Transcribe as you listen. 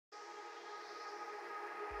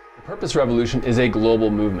The Purpose Revolution is a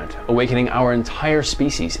global movement, awakening our entire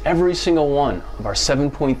species, every single one of our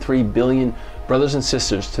 7.3 billion brothers and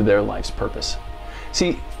sisters to their life's purpose.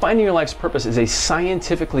 See, finding your life's purpose is a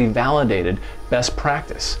scientifically validated best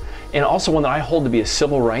practice, and also one that I hold to be a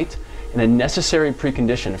civil right and a necessary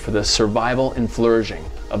precondition for the survival and flourishing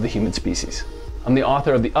of the human species. I'm the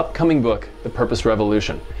author of the upcoming book, The Purpose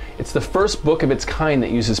Revolution. It's the first book of its kind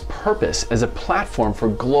that uses purpose as a platform for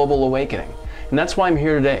global awakening. And that's why I'm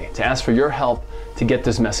here today, to ask for your help to get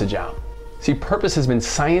this message out. See, purpose has been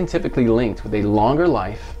scientifically linked with a longer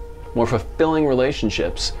life, more fulfilling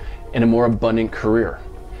relationships, and a more abundant career.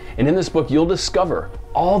 And in this book, you'll discover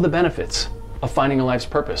all the benefits of finding a life's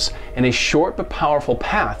purpose and a short but powerful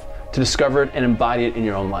path to discover it and embody it in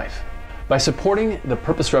your own life. By supporting the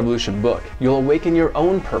Purpose Revolution book, you'll awaken your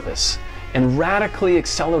own purpose and radically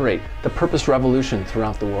accelerate the purpose revolution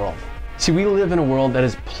throughout the world. See, we live in a world that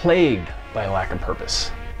is plagued by a lack of purpose.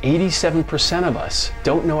 87% of us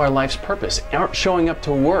don't know our life's purpose, aren't showing up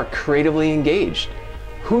to work creatively engaged.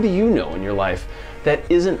 Who do you know in your life that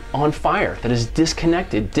isn't on fire, that is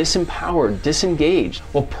disconnected, disempowered, disengaged?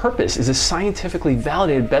 Well, purpose is a scientifically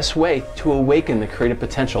validated best way to awaken the creative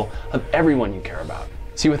potential of everyone you care about.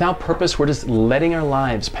 See, without purpose, we're just letting our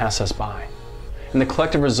lives pass us by. And the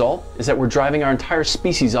collective result is that we're driving our entire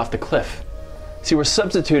species off the cliff. See, we're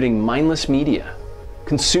substituting mindless media,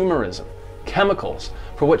 consumerism, chemicals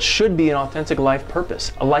for what should be an authentic life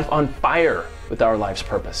purpose, a life on fire with our life's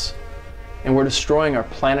purpose. And we're destroying our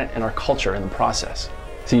planet and our culture in the process.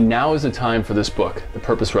 See, now is the time for this book, The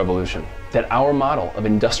Purpose Revolution, that our model of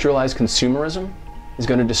industrialized consumerism is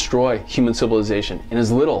going to destroy human civilization in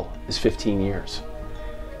as little as 15 years.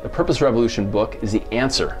 The Purpose Revolution book is the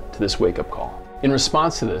answer to this wake-up call. In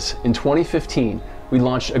response to this, in 2015, we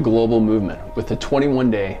launched a global movement with the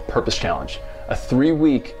 21-day Purpose Challenge, a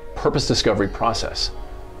 3-week purpose discovery process.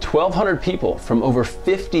 1,200 people from over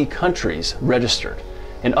 50 countries registered.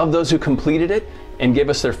 And of those who completed it and gave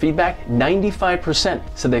us their feedback, 95%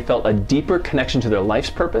 said they felt a deeper connection to their life's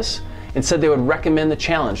purpose and said they would recommend the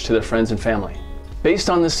challenge to their friends and family. Based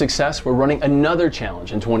on this success, we're running another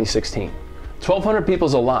challenge in 2016. 1,200 people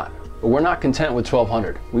is a lot, but we're not content with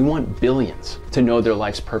 1,200. We want billions to know their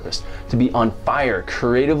life's purpose, to be on fire,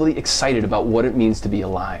 creatively excited about what it means to be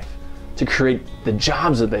alive, to create the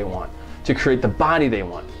jobs that they want, to create the body they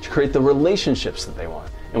want, to create the relationships that they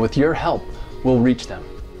want. And with your help, we'll reach them.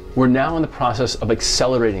 We're now in the process of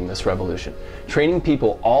accelerating this revolution, training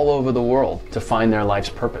people all over the world to find their life's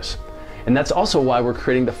purpose. And that's also why we're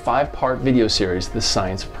creating the 5-part video series, The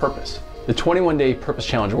Science of Purpose. The 21-day Purpose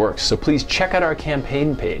Challenge works, so please check out our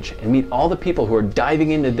campaign page and meet all the people who are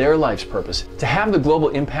diving into their life's purpose. To have the global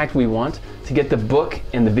impact we want, to get the book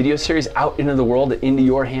and the video series out into the world and into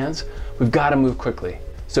your hands, we've got to move quickly.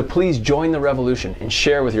 So please join the revolution and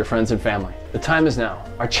share with your friends and family. The time is now.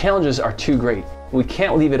 Our challenges are too great. We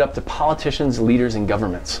can't leave it up to politicians, leaders, and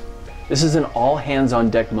governments. This is an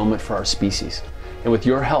all-hands-on-deck moment for our species. And with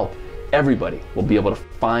your help, everybody will be able to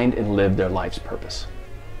find and live their life's purpose.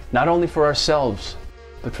 Not only for ourselves,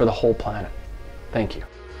 but for the whole planet. Thank you.